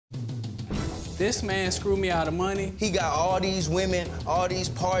This man screwed me out of money. He got all these women, all these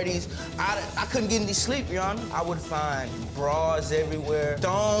parties. I couldn't get any sleep, Your Honor. I would find bras everywhere,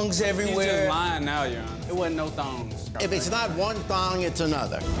 thongs everywhere. He's just lying now, Your Honor. It wasn't no thongs. If it's not one thong, it's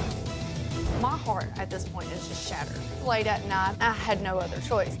another. My heart at this point is just shattered. Late at night, I had no other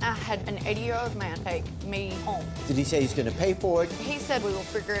choice. I had an 80-year-old man take me home. Did he say he's going to pay for it? He said we will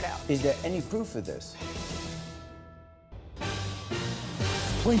figure it out. Is there any proof of this?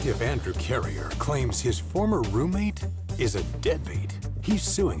 Plaintiff Andrew Carrier claims his former roommate is a deadbeat. He's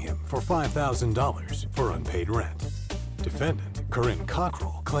suing him for $5,000 for unpaid rent. Defendant Korryn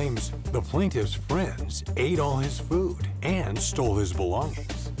Cockrell claims the plaintiff's friends ate all his food and stole his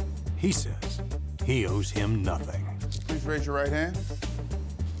belongings. He says he owes him nothing. Please raise your right hand.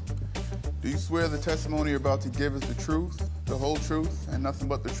 Do you swear the testimony you're about to give is the truth, the whole truth, and nothing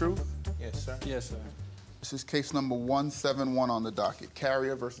but the truth? Yes, sir. Yes, sir. This is case number 171 on the docket,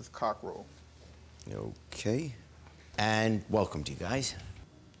 Carrier versus Cockrell. Okay. And welcome to you guys.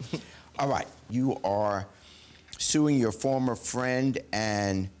 All right, you are suing your former friend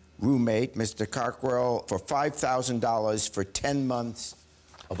and roommate, Mr. Cockrell, for $5,000 for 10 months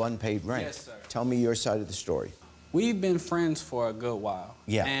of unpaid rent. Yes, sir. Tell me your side of the story. We've been friends for a good while.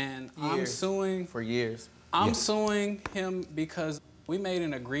 Yeah. And Years. I'm suing. For years. I'm suing him because we made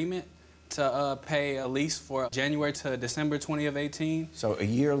an agreement to pay a lease for January to December 2018. So a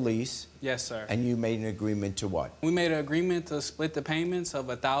year lease. Yes, sir. And you made an agreement to what? We made an agreement to split the payments of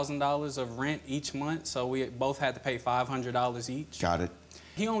 $1,000 of rent each month, so we both had to pay $500 each. Got it.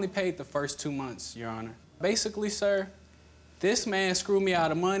 He only paid the first 2 months, Your Honor. Basically, sir, this man screwed me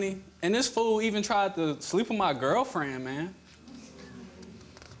out of money, and this fool even tried to sleep with my girlfriend, man.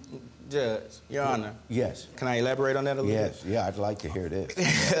 Judge, Your Honor. Yes. Can I elaborate on that a little bit? Yes, yeah, I'd like to hear this.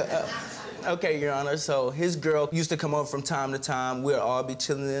 Okay, Your Honor, so his girl used to come over from time to time. We'd all be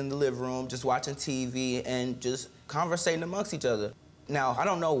chilling in the living room, just watching TV and just conversating amongst each other. Now, I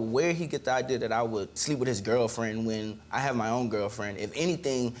don't know where he get the idea that I would sleep with his girlfriend when I have my own girlfriend. If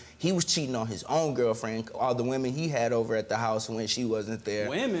anything, he was cheating on his own girlfriend, all the women he had over at the house when she wasn't there.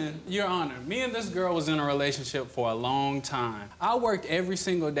 Women? Your Honor, me and this girl was in a relationship for a long time. I worked every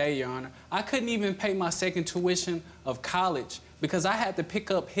single day, Your Honor. I couldn't even pay my second tuition of college because I had to pick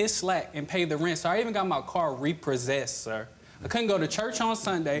up his slack and pay the rent. So I even got my car repossessed, sir. I couldn't go to church on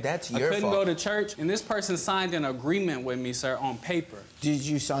Sunday. That's your fault. I couldn't go to church, and this person signed an agreement with me, sir, on paper. Did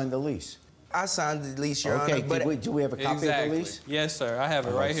you sign the lease? I signed the lease, Your Okay, Honor, but do we have a copy of the lease? Yes, sir. I have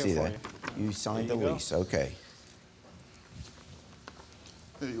it right here for you. You signed the lease, okay.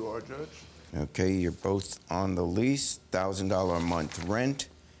 Here you are, Judge. Okay, you're both on the lease, $1,000 a month rent,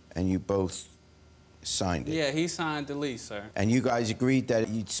 and you both signed it. Yeah, he signed the lease, sir. And you guys agreed that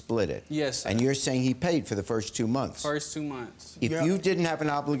you'd split it? Yes, sir. And you're saying he paid for the first 2 months? First 2 months. If you didn't have an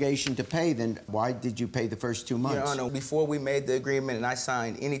obligation to pay, then why did you pay the first 2 months? Your Honor, before we made the agreement and I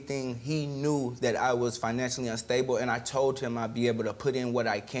signed anything, he knew that I was financially unstable, and I told him I'd be able to put in what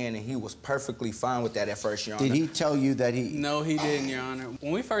I can, and he was perfectly fine with that at first, Your Honor. Did he tell you that he... No, he didn't, Your Honor.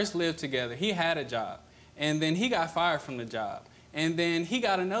 When we first lived together, he had a job, and then he got fired from the job, and then he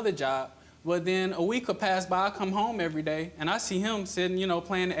got another job. But then a week would pass by, I come home every day, and I see him sitting, you know,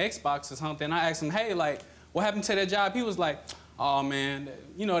 playing the Xbox or something. I asked him, hey, like, what happened to that job? He was like, oh, man,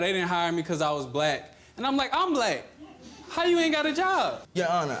 you know, they didn't hire me because I was black. And I'm like, I'm black. How you ain't got a job?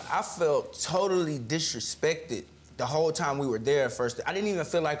 Your Honor, I felt totally disrespected the whole time we were there at first. I didn't even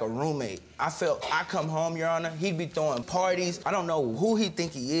feel like a roommate. I come home, Your Honor, he'd be throwing parties. I don't know who he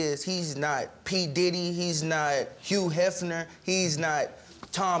think he is. He's not P. Diddy. He's not Hugh Hefner. He's not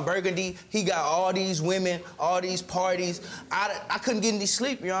Tom Burgundy. He got all these women, all these parties. I couldn't get any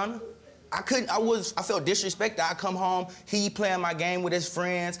sleep, Your Honor. I felt disrespected. I come home, he playing my game with his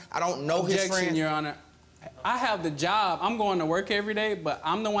friends. I don't know his friends. Objection, Your Honor. I have the job. I'm going to work every day, but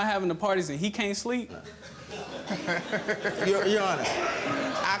I'm the one having the parties and he can't sleep. Your Honor,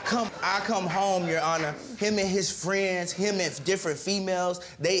 I come home, Your Honor. Him and his friends, him and different females,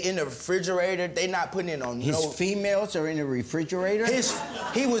 they in the refrigerator. They not putting it on His females are in the refrigerator?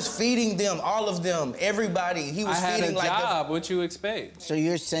 He was feeding them, all of them, everybody. He was feeding like... I had a job, what you expect? So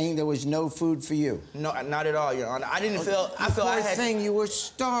you're saying there was no food for you? No, not at all, Your Honor. I didn't feel... I felt I had... thing, you were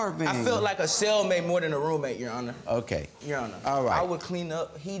starving. I felt like a cellmate more than a roommate, Your Honor. Okay. Your Honor. All right. I would clean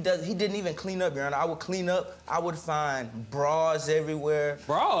up. He didn't even clean up, Your Honor. I would clean up. I would find bras everywhere.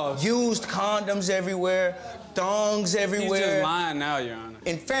 Bras? Used condoms everywhere. Thongs everywhere. He's just lying now, Your Honor.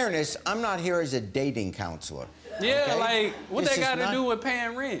 In fairness, I'm not here as a dating counselor. Yeah, okay? like, what This they got to not... do with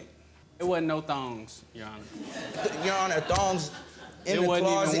paying rent? It wasn't no thongs, Your Honor. Your Honor, thongs in it the wasn't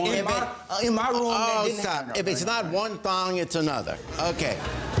closet. even one. In my room, oh, they didn't stop. have... If it's not one thong, it's another. Okay.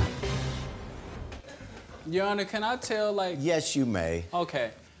 Your Honor, can I tell, like... Yes, you may.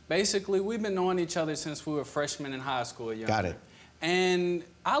 Okay. Basically, we've been knowing each other since we were freshmen in high school, Your Got Honor. it. And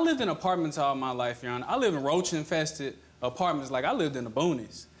I lived in apartments all my life, Your Honor. I live in roach-infested apartments, like I lived in the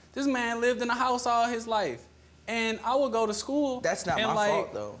boonies. This man lived in a house all his life. And I would go to school... That's not my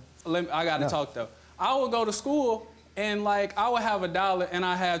fault, though. I gotta talk, though. I would go to school, and, like, I would have $1, and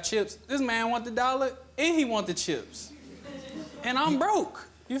I have chips. This man want the $1, and he want the chips. And I'm broke.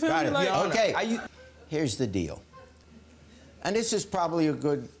 You feel me? Like, okay, here's the deal. And this is probably a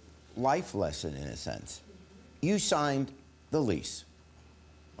good life lesson in a sense. You signed the lease,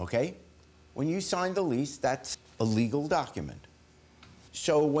 okay? When you signed the lease, that's a legal document.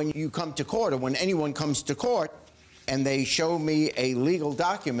 So when you come to court, or when anyone comes to court, and they show me a legal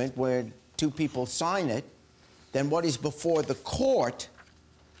document where two people sign it, then what is before the court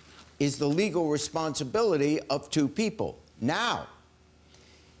is the legal responsibility of two people. Now,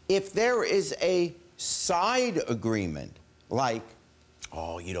 if there is a side agreement, like,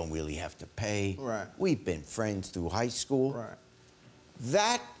 oh, you don't really have to pay. Right. We've been friends through high school. Right.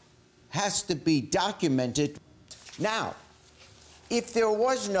 That has to be documented. Now, if there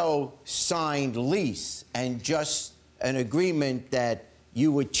was no signed lease and just an agreement that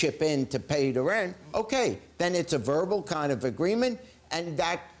you would chip in to pay the rent, okay, then it's a verbal kind of agreement, and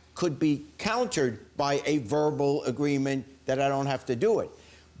that could be countered by a verbal agreement that I don't have to do it.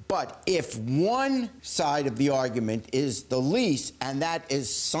 But if one side of the argument is the lease and that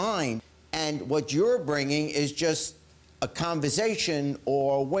is signed, and what you're bringing is just a conversation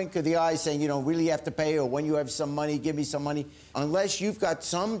or a wink of the eye saying you don't really have to pay, or when you have some money, give me some money, unless you've got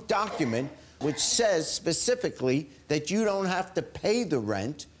some document which says specifically that you don't have to pay the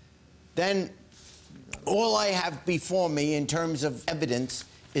rent, then all I have before me in terms of evidence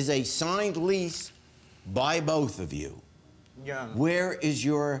is a signed lease by both of you. Yeah. Where is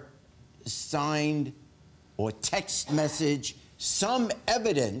your signed or text message, some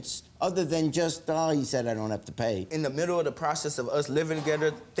evidence other than just, oh, he said I don't have to pay? In the middle of the process of us living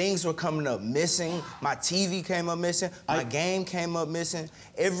together, things were coming up missing. My TV came up missing. My game came up missing.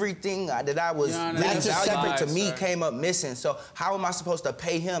 Everything that I was valuable to me came up missing. So how am I supposed to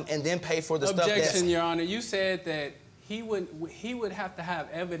pay him and then pay for the stuff that's... Objection, Your Honor. You said that he would have to have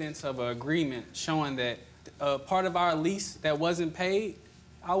evidence of an agreement showing that part of our lease that wasn't paid,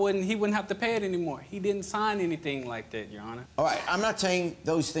 he wouldn't have to pay it anymore. He didn't sign anything like that, Your Honor. All right, I'm not saying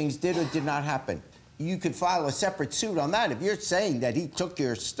those things did or did not happen. You could file a separate suit on that. If you're saying that he took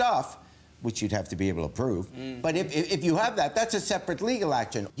your stuff, which you'd have to be able to prove, but if you have that, that's a separate legal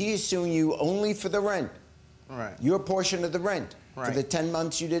action. He is suing you only for the rent. Right. Your portion of the rent for the 10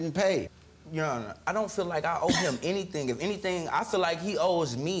 months you didn't pay. Your Honor, I don't feel like I owe him anything. If anything, I feel like he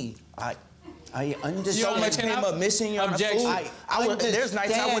owes me. I understand. So much came up missing, Your Honor. Objection. There's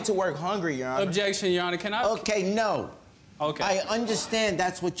nights I went to work hungry, Your Honor. Objection, Your Honor. Can I... Okay, no. Okay. I understand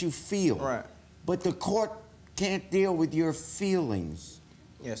that's what you feel. Right. But the court can't deal with your feelings.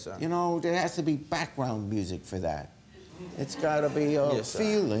 Yes, sir. You know, there has to be background music for that. It's got to be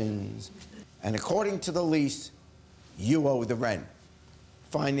feelings. And according to the lease, you owe the rent.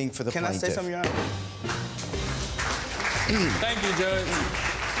 Finding for the plaintiff. Can I say something, Your Honor? Thank you, Judge.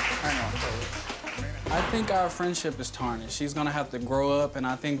 I think our friendship is tarnished. She's gonna have to grow up, and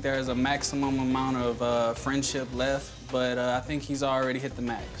I think there's a maximum amount of friendship left, but I think he's already hit the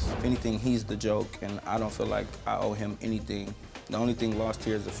max. If anything, he's the joke, and I don't feel like I owe him anything. The only thing lost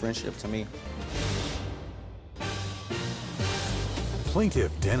here is the friendship to me.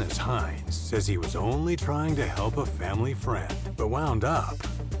 Plaintiff Dennis Hinds says he was only trying to help a family friend, but wound up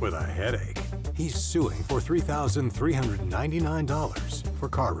with a headache. He's suing for $3,399 for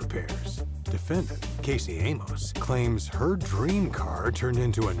car repairs. Defendant, Kaci Amos, claims her dream car turned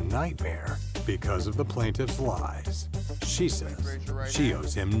into a nightmare because of the plaintiff's lies. She says she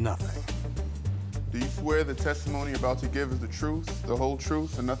owes him nothing. Do you swear the testimony you're about to give is the truth, the whole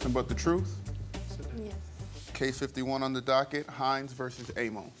truth, and nothing but the truth? Yes. Case 51 on the docket, Hinds versus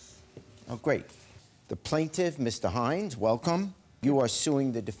Amos. Oh, great. The plaintiff, Mr. Hinds, welcome. You are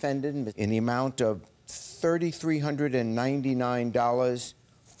suing the defendant in the amount of $3,399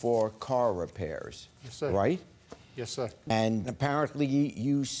 for car repairs. Yes, sir. Right? Yes, sir. And apparently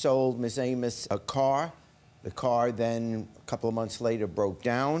you sold Ms. Amos a car. The car then, a couple of months later, broke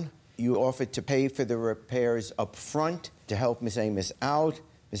down. You offered to pay for the repairs up front to help Ms. Amos out.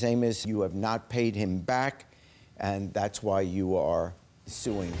 Ms. Amos, you have not paid him back, and that's why you are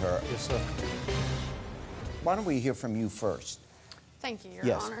suing her. Yes, sir. Why don't we hear from you first? Thank you,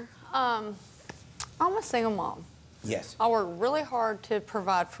 Your Honor. I'm a single mom. Yes. I work really hard to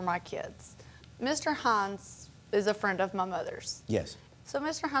provide for my kids. Mr. Hinds is a friend of my mother's. Yes. So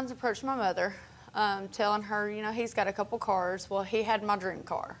Mr. Hinds approached my mother telling her, you know, he's got a couple cars. Well, he had my dream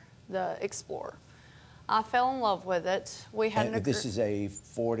car, the Explorer. I fell in love with it. We had And this is a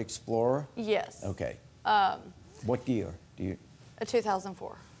Ford Explorer? Yes. Okay. What year do you? A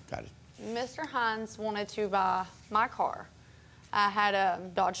 2004. Got it. Mr. Hinds wanted to buy my car. I had a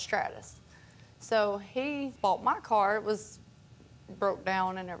Dodge Stratus. So he bought my car. It was broke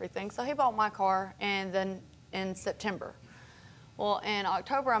down and everything. So he bought my car, and then in September. Well, in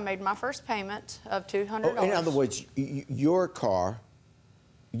October, I made my first payment of $200. Oh, in other words, your car,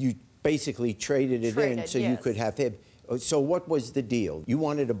 you basically traded it in so you yes. could have him. So what was the deal? You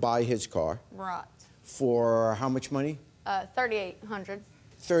wanted to buy his car. Right. For how much money? $3,800.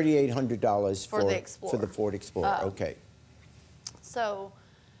 $3,800 For the Explorer. For the Ford Explorer, okay. So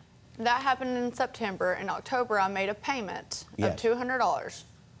that happened in September. In October, I made a payment of $200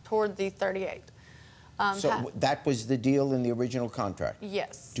 toward the $38. So that was the deal in the original contract?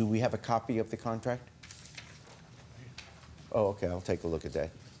 Yes. Do we have a copy of the contract? Oh, okay, I'll take a look at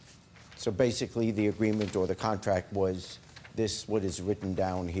that. So basically, the agreement or the contract was this, what is written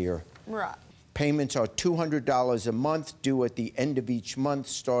down here. Right. Payments are $200 a month, due at the end of each month,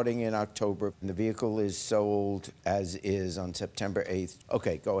 starting in October. And the vehicle is sold as is on September 8th.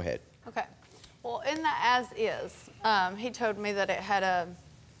 Okay, go ahead. Okay. Well, in the as is, he told me that it had a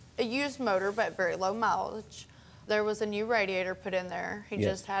used motor, but very low mileage. There was a new radiator put in there. He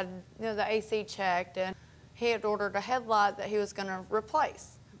just had, you know, the AC checked, and he had ordered a headlight that he was going to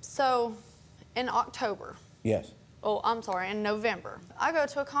replace. So in October. Yes. Oh, I'm sorry, in November, I go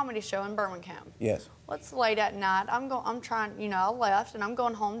to a comedy show in Birmingham. Yes. Well, it's late at night. I'm trying, you know, I left and I'm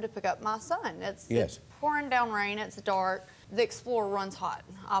going home to pick up my son. It's pouring down rain, it's dark. The Explorer runs hot.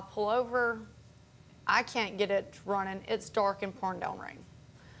 I pull over, I can't get it running. It's dark and pouring down rain.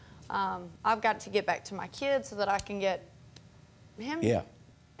 I've got to get back to my kids so that I can get him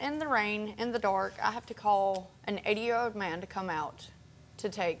in the rain, in the dark. I have to call an 80-year-old man to come out to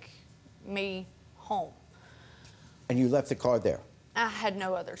take me home. And you left the car there? I had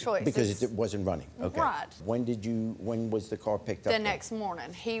no other choice. Because it wasn't running? Okay. Right. When was the car picked up? The next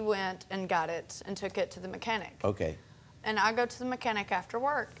morning. He went and got it and took it to the mechanic. Okay. And I go to the mechanic after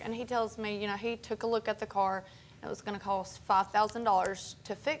work, and he tells me, you know, he took a look at the car, and it was going to cost $5,000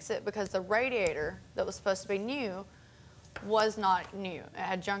 to fix it because the radiator that was supposed to be new was not new. It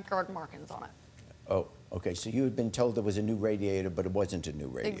had junkyard markings on it. Oh, okay. So you had been told there was a new radiator, but it wasn't a new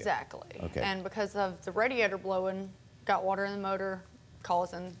radiator. Exactly. Okay. And because of the radiator blowing, got water in the motor,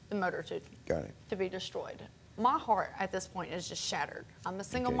 causing the motor to be destroyed. My heart at this point is just shattered. I'm a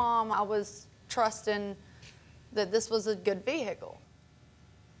single mom. I was trusting that this was a good vehicle.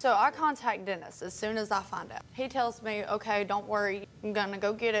 So I contact Dennis as soon as I find out. He tells me, okay, don't worry, I'm gonna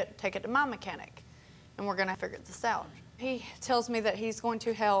go get it, take it to my mechanic, and we're gonna figure this out. He tells me that he's going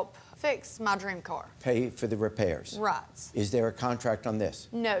to help fix my dream car. Pay for the repairs? Right. Is there a contract on this?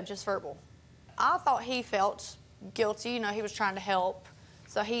 No, just verbal. I thought he felt guilty, you know, he was trying to help,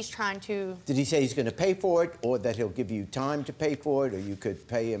 so he's trying to... Did he say he's going to pay for it, or that he'll give you time to pay for it, or you could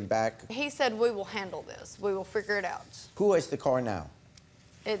pay him back? He said, we will handle this. We will figure it out. Who has the car now?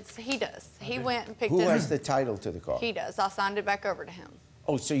 He does. He went and picked it Who up. has the title to the car? He does. I signed it back over to him.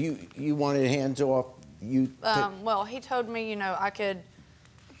 Oh, so you wanted hands off? Well, he told me, you know, I could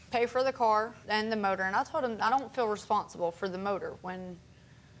pay for the car and the motor, and I told him I don't feel responsible for the motor when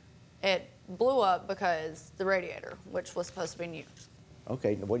it blew up because the radiator, which was supposed to be new.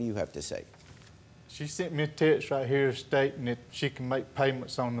 Okay, now what do you have to say? She sent me a text right here stating that she can make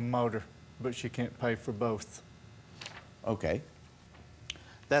payments on the motor, but she can't pay for both. Okay.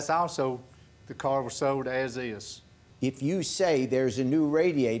 That's also, the car was sold as is. If you say there's a new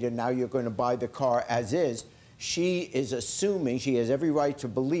radiator, now you're going to buy the car as is, she is assuming, she has every right to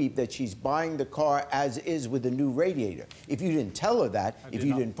believe that she's buying the car as is with a new radiator. If you didn't tell her that,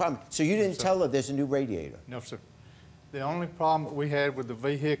 didn't promise, so you didn't tell her there's a new radiator? No, sir. The only problem that we had with the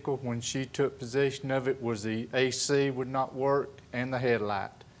vehicle when she took possession of it was the AC would not work and the headlight.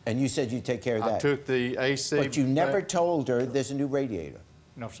 And you said you'd take care of that? I took the AC. But you never told her there's a new radiator?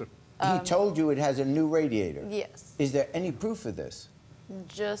 No, sir. He told you it has a new radiator? Yes. Is there any proof of this?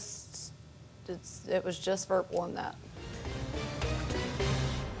 It was just verbal in that.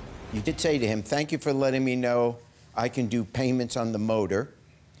 You did say to him, thank you for letting me know I can do payments on the motor,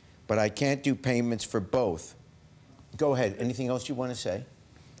 but I can't do payments for both. Go ahead. Anything else you want to say?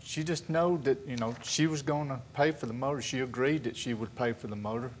 She just know that, you know, she was going to pay for the motor. She agreed that she would pay for the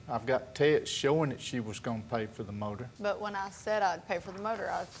motor. I've got texts showing that she was going to pay for the motor. But when I said I'd pay for the motor,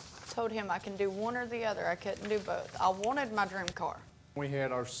 I told him I can do one or the other. I couldn't do both. I wanted my dream car. We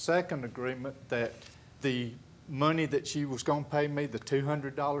had our second agreement that the money that she was going to pay me, the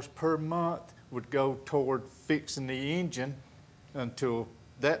 $200 per month, would go toward fixing the engine until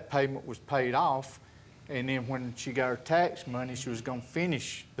that payment was paid off. And then when she got her tax money, she was gonna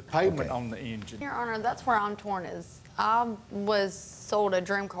finish the payment on the engine. Your Honor, that's where I'm torn is. I was sold a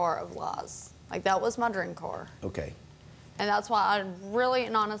dream car of lies. Like, that was my dream car. Okay. And that's why I really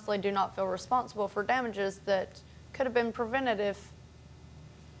and honestly do not feel responsible for damages that could have been prevented if...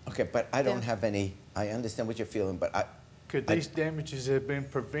 Okay, but I don't have any, I understand what you're feeling, but Could these damages have been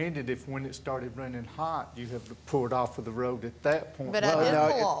prevented if when it started running hot, you have pulled off of the road at that point? But I did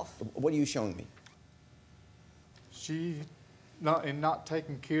pull off. What are you showing me? She, not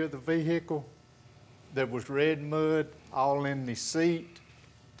taking care of the vehicle, there was red mud all in the seat,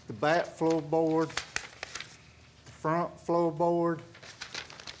 the back floorboard, the front floorboard,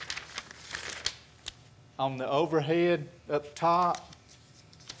 on the overhead up top,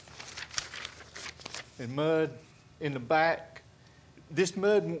 and mud in the back. This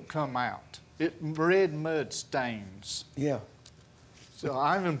mud won't come out. Red mud stains. Yeah. So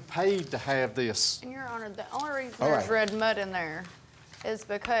I'm even paid to have this. And Your Honor, the only reason there's red mud in there is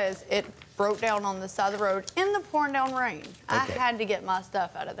because it broke down on the side of the road in the pouring down rain. I had to get my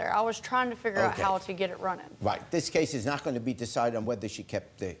stuff out of there. I was trying to figure out how to get it running. Right. This case is not going to be decided on whether she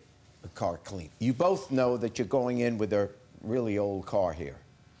kept the car clean. You both know that you're going in with a really old car here.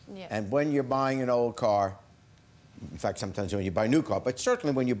 Yes. And when you're buying an old car, in fact, sometimes when you buy a new car, but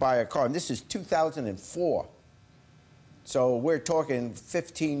certainly when you buy a car, and this is 2004, so we're talking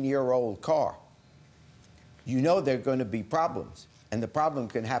 15-year-old car, you know there are going to be problems, and the problem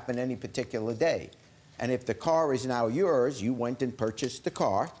can happen any particular day. And if the car is now yours, you went and purchased the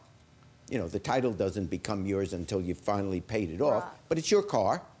car. You know, the title doesn't become yours until you finally paid it off, but it's your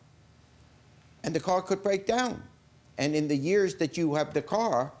car, and the car could break down. And in the years that you have the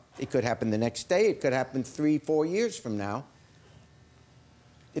car, it could happen the next day, it could happen 3-4 years from now.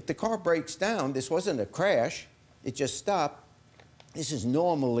 If the car breaks down, this wasn't a crash, it just stopped. This is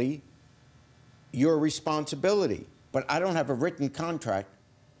normally your responsibility. But I don't have a written contract.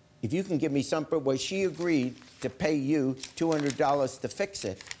 If you can give me something where she agreed to pay you $200 to fix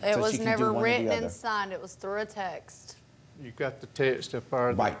it. It was never written and signed, it was through a text. You got the text up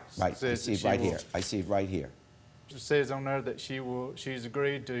there. Right. I see it right here. I see it right here. It says on there that she's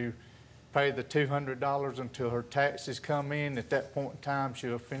agreed to pay the $200 until her taxes come in. At that point in time,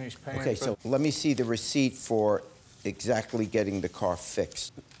 she'll finish paying. Okay, so let me see the receipt for exactly getting the car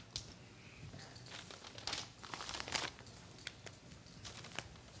fixed.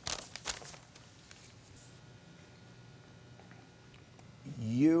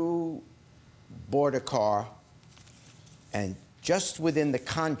 You bought a car, and just within the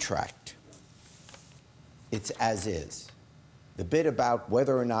contract, it's as is. The bit about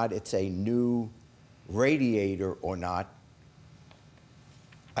whether or not it's a new radiator or not,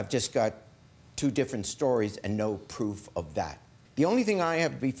 I've just got 2 different stories and no proof of that. The only thing I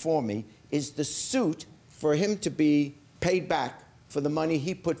have before me is the suit for him to be paid back for the money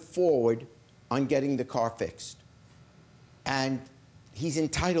he put forward on getting the car fixed. And he's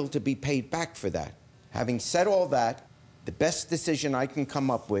entitled to be paid back for that. Having said all that, the best decision I can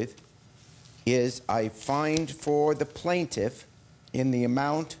come up with is I fined for the plaintiff in the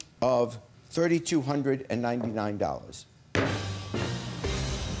amount of $3,299.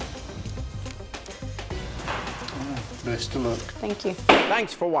 Best of luck. Thank you.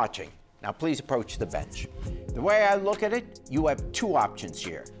 Thanks for watching. Now please approach the bench. The way I look at it, you have 2 options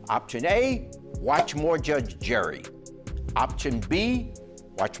here. Option A, watch more Judge Jerry. Option B,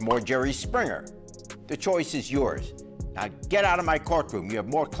 watch more Jerry Springer. The choice is yours. Now get out of my courtroom. You have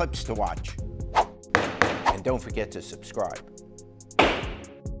more clips to watch. And don't forget to subscribe.